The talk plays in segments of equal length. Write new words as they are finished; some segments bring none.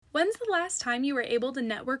When's the last time you were able to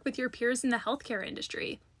network with your peers in the healthcare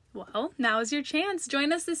industry? Well, now is your chance.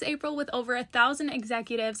 Join us this April with over 1,000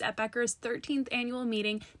 executives at Becker's 13th annual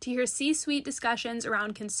meeting to hear C-suite discussions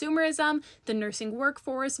around consumerism, the nursing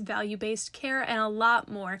workforce, value-based care, and a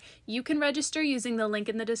lot more. You can register using the link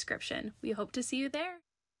in the description. We hope to see you there.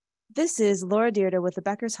 This is Laura Dyrda with the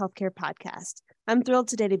Becker's Healthcare Podcast. I'm thrilled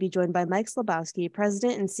today to be joined by Mike Slabowski,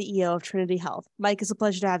 President and CEO of Trinity Health. Mike, it's a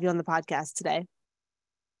pleasure to have you on the podcast today.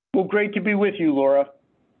 Well, great to be with you, Laura.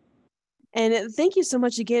 And thank you so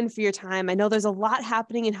much again for your time. I know there's a lot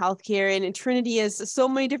happening in healthcare, and Trinity has so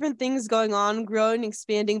many different things going on, growing,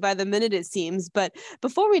 expanding by the minute, it seems. But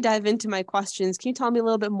before we dive into my questions, can you tell me a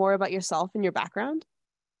little bit more about yourself and your background?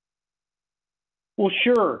 Well,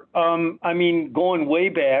 sure. Going way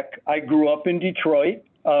back, I grew up in Detroit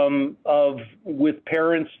with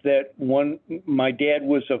parents that my dad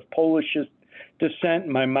was of Polish descent,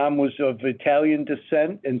 my mom was of Italian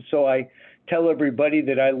descent, and so I tell everybody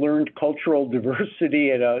that I learned cultural diversity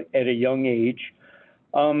at a young age.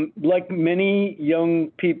 Like many young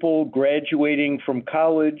people graduating from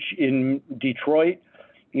college in Detroit,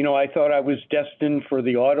 I thought I was destined for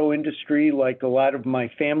the auto industry like a lot of my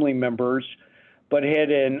family members, but had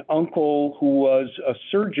an uncle who was a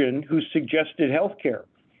surgeon who suggested healthcare.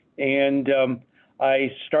 And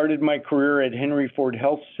I started my career at Henry Ford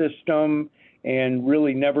Health System and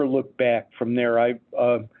really never looked back from there. I've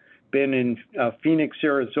been in Phoenix,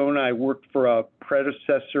 Arizona. I worked for a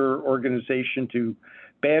predecessor organization to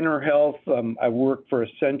Banner Health. I worked for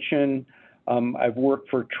Ascension. I've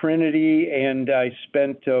worked for Trinity, and I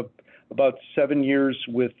spent about 7 years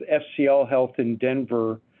with FCL Health in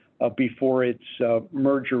Denver before its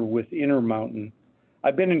merger with Intermountain.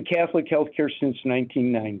 I've been in Catholic healthcare since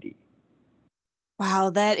 1990.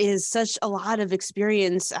 Wow, that is such a lot of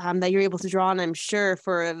experience that you're able to draw on, I'm sure,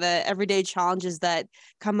 for the everyday challenges that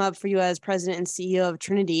come up for you as president and CEO of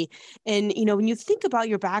Trinity. And, when you think about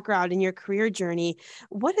your background and your career journey,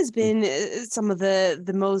 what has been some of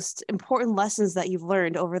the most important lessons that you've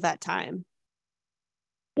learned over that time?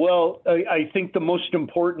 Well, I think the most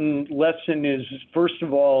important lesson is, first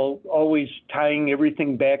of all, always tying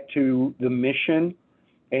everything back to the mission.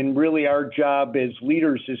 And really our job as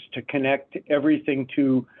leaders is to connect everything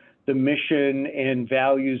to the mission and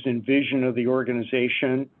values and vision of the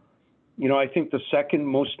organization. I think the second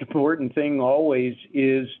most important thing always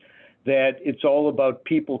is that it's all about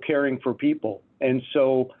people caring for people. And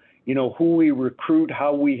so, who we recruit,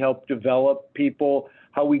 how we help develop people,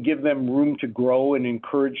 how we give them room to grow and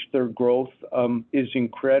encourage their growth is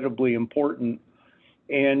incredibly important.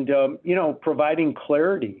 And, providing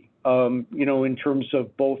clarity. In terms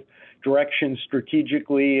of both direction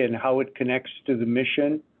strategically and how it connects to the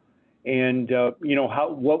mission and,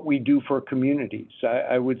 what we do for communities.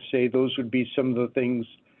 I would say those would be some of the things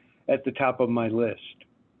at the top of my list.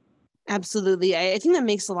 Absolutely. I think that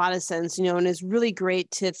makes a lot of sense, and it's really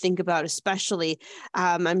great to think about, especially,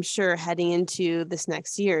 I'm sure, heading into this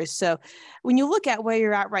next year. So when you look at where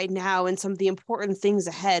you're at right now and some of the important things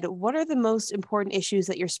ahead, what are the most important issues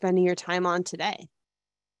that you're spending your time on today?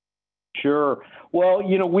 Sure. Well,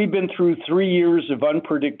 we've been through 3 years of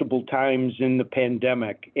unpredictable times in the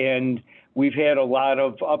pandemic, and we've had a lot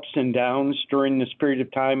of ups and downs during this period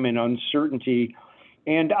of time and uncertainty.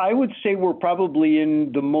 And I would say we're probably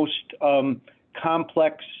in the most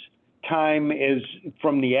complex time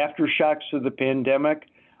from the aftershocks of the pandemic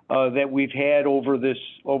that we've had over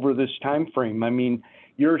this time frame. I mean,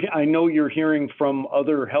 I know you're hearing from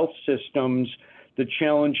other health systems the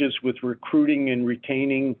challenges with recruiting and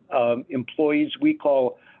retaining employees. We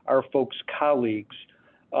call our folks colleagues,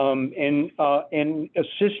 and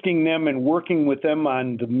assisting them and working with them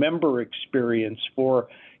on the member experience.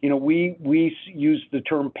 We use the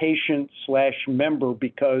term patient/member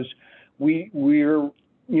because we're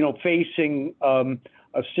facing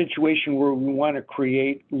a situation where we want to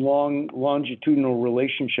create longitudinal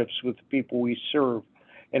relationships with the people we serve.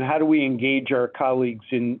 And how do we engage our colleagues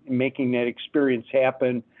in making that experience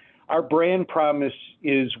happen? Our brand promise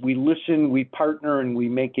is we listen, we partner, and we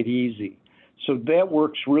make it easy. So that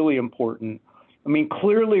work's really important. I mean,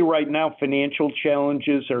 clearly right now, financial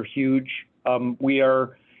challenges are huge. We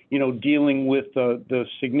are, dealing with the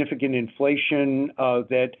significant inflation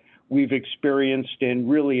that we've experienced and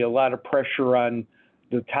really a lot of pressure on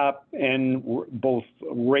the top end, both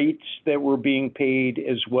rates that we're being paid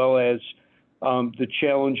as well as the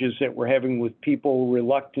challenges that we're having with people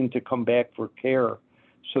reluctant to come back for care.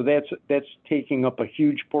 So that's taking up a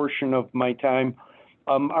huge portion of my time.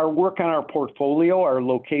 Our work on our portfolio, our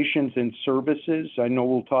locations and services. I know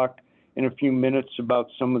we'll talk in a few minutes about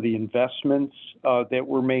some of the investments that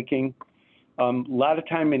we're making. A lot of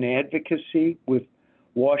time in advocacy with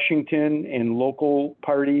Washington and local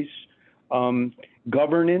parties.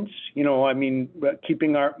 Governance,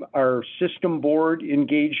 keeping our system board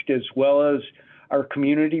engaged as well as our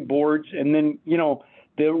community boards. And then,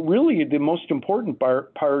 the most important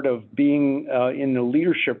part of being in the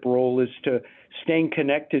leadership role is to staying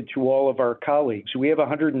connected to all of our colleagues. We have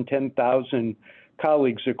 110,000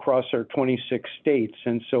 colleagues across our 26 states.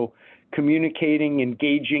 And so communicating,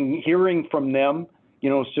 engaging, hearing from them,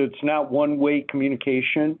 so it's not one-way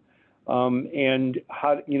communication. And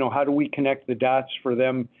how do we connect the dots for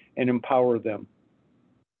them and empower them?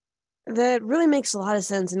 That really makes a lot of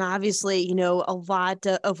sense. And obviously, a lot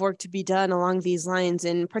of work to be done along these lines.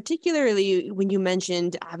 And particularly when you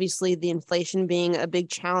mentioned, obviously, the inflation being a big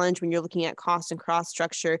challenge when you're looking at cost and cross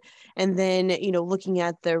structure, and then, looking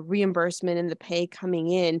at the reimbursement and the pay coming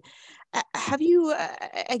in. Have you,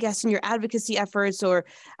 I guess, in your advocacy efforts or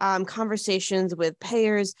conversations with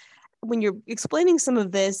payers, when you're explaining some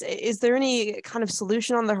of this, is there any kind of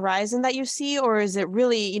solution on the horizon that you see, or is it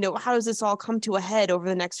really, how does this all come to a head over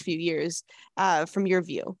the next few years from your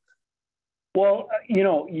view? Well,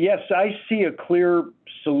 yes, I see a clear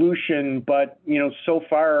solution, but, so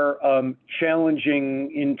far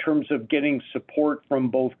challenging in terms of getting support from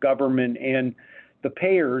both government and the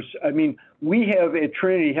payers. I mean, we have at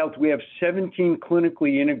Trinity Health, we have 17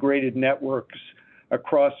 clinically integrated networks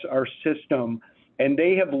across our system. And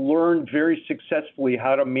they have learned very successfully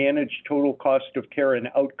how to manage total cost of care and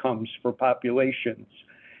outcomes for populations.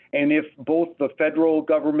 And if both the federal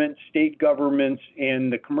government, state governments,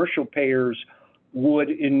 and the commercial payers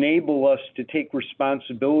would enable us to take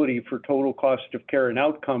responsibility for total cost of care and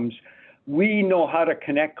outcomes, we know how to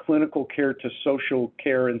connect clinical care to social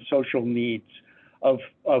care and social needs of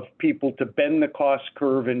people to bend the cost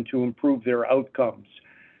curve and to improve their outcomes.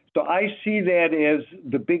 So I see that as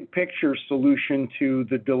the big picture solution to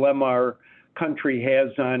the dilemma our country has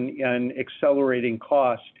on accelerating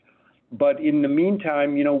cost. But in the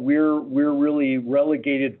meantime, we're really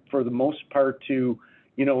relegated for the most part to,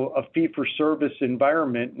 a fee-for-service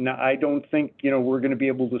environment. And I don't think, we're going to be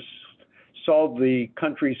able to solve the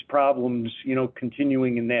country's problems,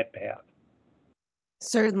 continuing in that path.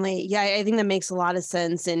 Certainly. Yeah, I think that makes a lot of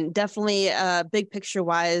sense. And definitely big picture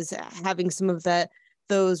wise, having some of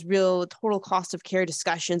those real total cost of care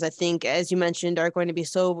discussions, I think, as you mentioned, are going to be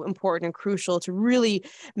so important and crucial to really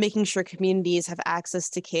making sure communities have access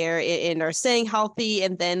to care and are staying healthy.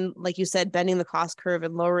 And then, like you said, bending the cost curve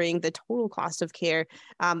and lowering the total cost of care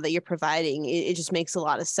that you're providing. It just makes a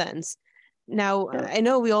lot of sense. Now, I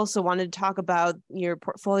know we also wanted to talk about your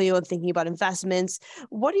portfolio and thinking about investments.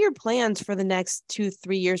 What are your plans for the next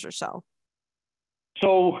 2-3 years or so?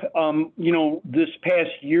 So, this past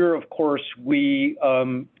year, of course, we,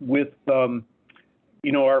 with,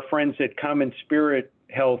 our friends at Common Spirit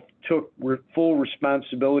Health took full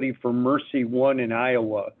responsibility for Mercy One in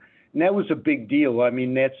Iowa. And that was a big deal. I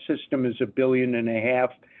mean, that system is $1.5 billion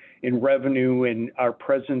in revenue, and our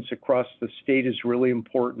presence across the state is really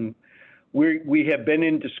important. We have been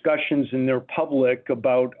in discussions, and they're public,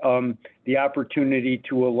 about the opportunity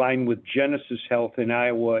to align with Genesis Health in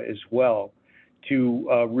Iowa as well,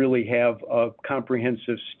 to really have a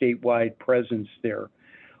comprehensive statewide presence there.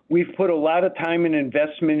 We've put a lot of time and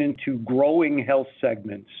investment into growing health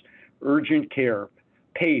segments, urgent care,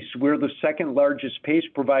 PACE. We're the second largest PACE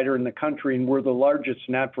provider in the country, and we're the largest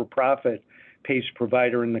not-for-profit PACE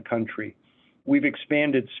provider in the country. We've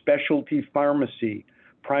expanded specialty pharmacy,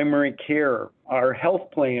 primary care, our health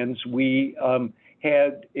plans. We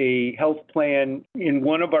had a health plan in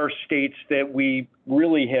one of our states that we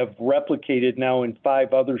really have replicated now in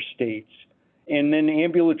 5 other states. And then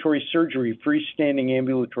ambulatory surgery, freestanding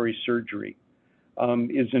ambulatory surgery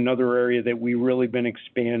is another area that we've really been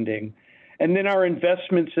expanding. And then our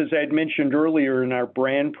investments, as I'd mentioned earlier, in our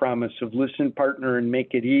brand promise of listen, partner, and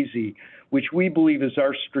make it easy, which we believe is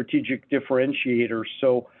our strategic differentiator.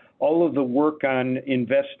 So all of the work on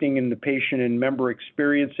investing in the patient and member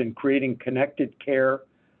experience and creating connected care.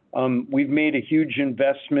 We've made a huge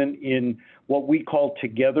investment in what we call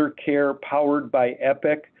Together Care, powered by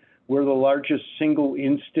Epic. We're the largest single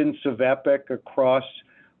instance of Epic across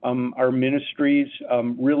our ministries.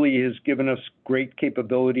 Really has given us great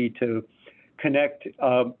capability to connect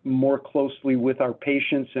more closely with our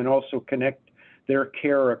patients and also connect their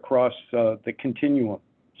care across the continuum.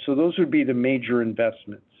 So those would be the major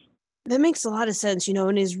investments. That makes a lot of sense,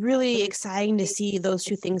 and it's really exciting to see those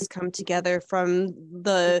two things come together, from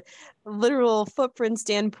the literal footprint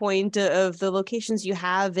standpoint of the locations you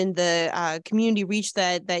have and the community reach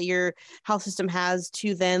that your health system has,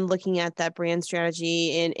 to then looking at that brand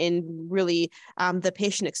strategy and really the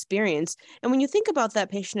patient experience. And when you think about that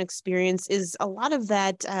patient experience, is a lot of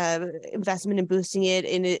that investment in boosting it,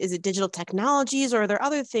 and is it digital technologies, or are there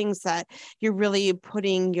other things that you're really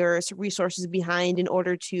putting your resources behind in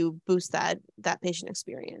order to boost that patient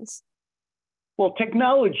experience? Well,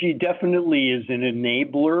 technology definitely is an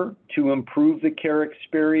enabler to improve the care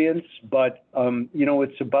experience, but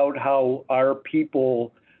it's about how our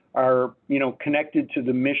people are, connected to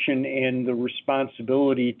the mission and the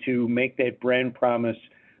responsibility to make that brand promise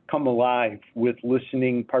come alive with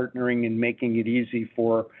listening, partnering, and making it easy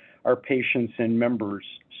for our patients and members.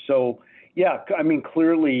 So, yeah,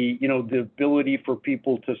 clearly, the ability for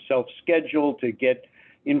people to self-schedule, to get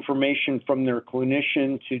information from their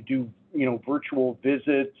clinician, to do virtual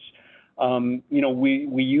visits.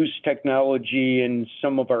 We use technology in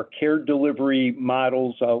some of our care delivery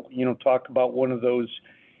models. I'll, talk about one of those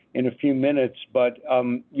in a few minutes. But,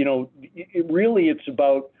 it's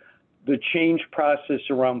about the change process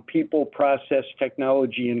around people, process,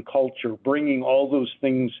 technology, and culture, bringing all those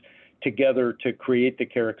things together to create the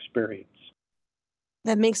care experience.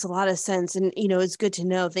 That makes a lot of sense. And, it's good to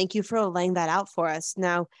know. Thank you for laying that out for us.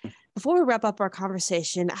 Now, before we wrap up our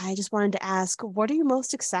conversation, I just wanted to ask, what are you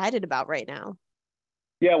most excited about right now?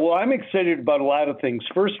 Yeah, well, I'm excited about a lot of things.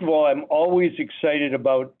 First of all, I'm always excited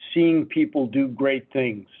about seeing people do great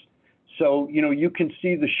things. So, you can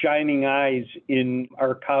see the shining eyes in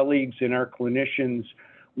our colleagues and our clinicians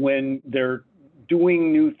when they're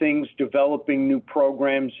doing new things, developing new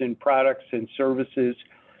programs and products and services,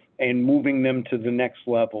 and moving them to the next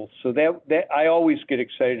level. So that I always get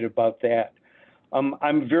excited about that.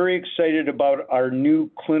 I'm very excited about our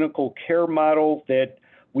new clinical care model that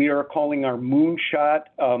we are calling our Moonshot.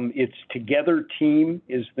 It's Together Team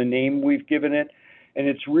is the name we've given it. And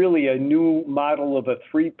it's really a new model of a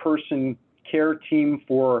 3-person care team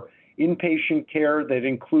for inpatient care that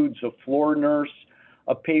includes a floor nurse,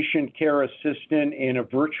 a patient care assistant, and a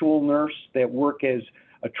virtual nurse that work as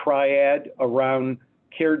a triad around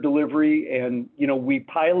care delivery. And, we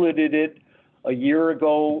piloted it a year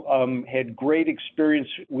ago, had great experience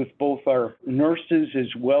with both our nurses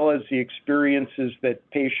as well as the experiences that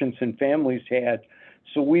patients and families had.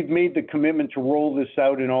 So we've made the commitment to roll this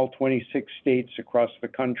out in all 26 states across the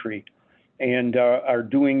country, and are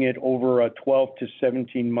doing it over a 12 to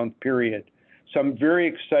 17-month period. So I'm very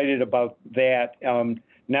excited about that,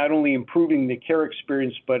 not only improving the care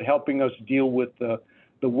experience, but helping us deal with the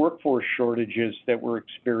workforce shortages that we're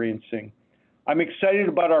experiencing. I'm excited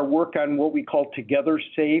about our work on what we call Together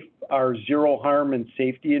Safe, our zero harm and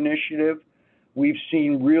safety initiative. We've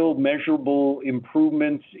seen real measurable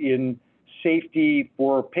improvements in safety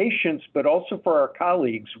for patients, but also for our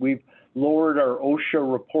colleagues. We've lowered our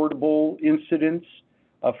OSHA reportable incidents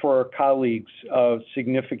for our colleagues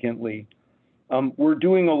significantly. We're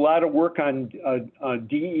doing a lot of work on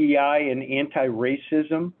DEI and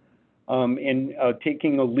anti-racism, and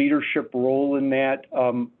taking a leadership role in that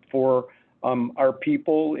for our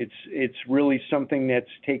people. It's really something that's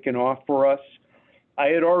taken off for us. I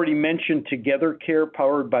had already mentioned Together Care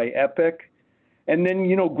powered by Epic. And then,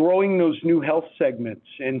 growing those new health segments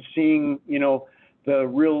and seeing, the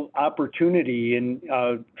real opportunity in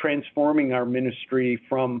transforming our ministry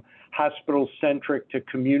from hospital-centric to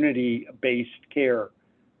community-based care.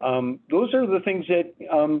 Those are the things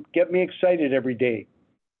that get me excited every day.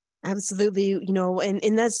 Absolutely.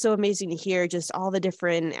 And that's so amazing to hear, just all the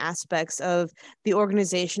different aspects of the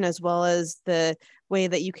organization, as well as the way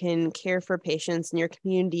that you can care for patients in your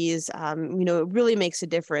communities. It really makes a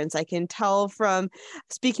difference. I can tell from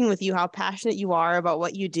speaking with you how passionate you are about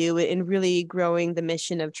what you do and really growing the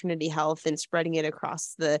mission of Trinity Health and spreading it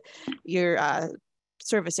across your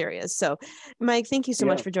service areas. So, Mike, thank you so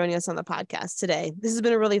much for joining us on the podcast today. This has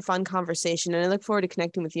been a really fun conversation, and I look forward to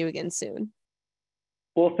connecting with you again soon.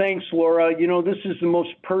 Well, thanks, Laura. This is the most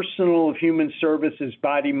personal of human services,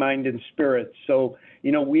 body, mind, and spirit. So,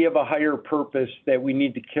 we have a higher purpose that we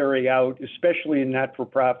need to carry out, especially in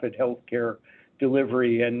not-for-profit healthcare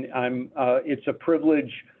delivery. And it's a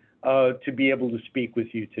privilege to be able to speak with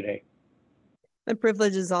you today. The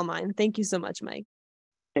privilege is all mine. Thank you so much, Mike.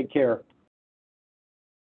 Take care.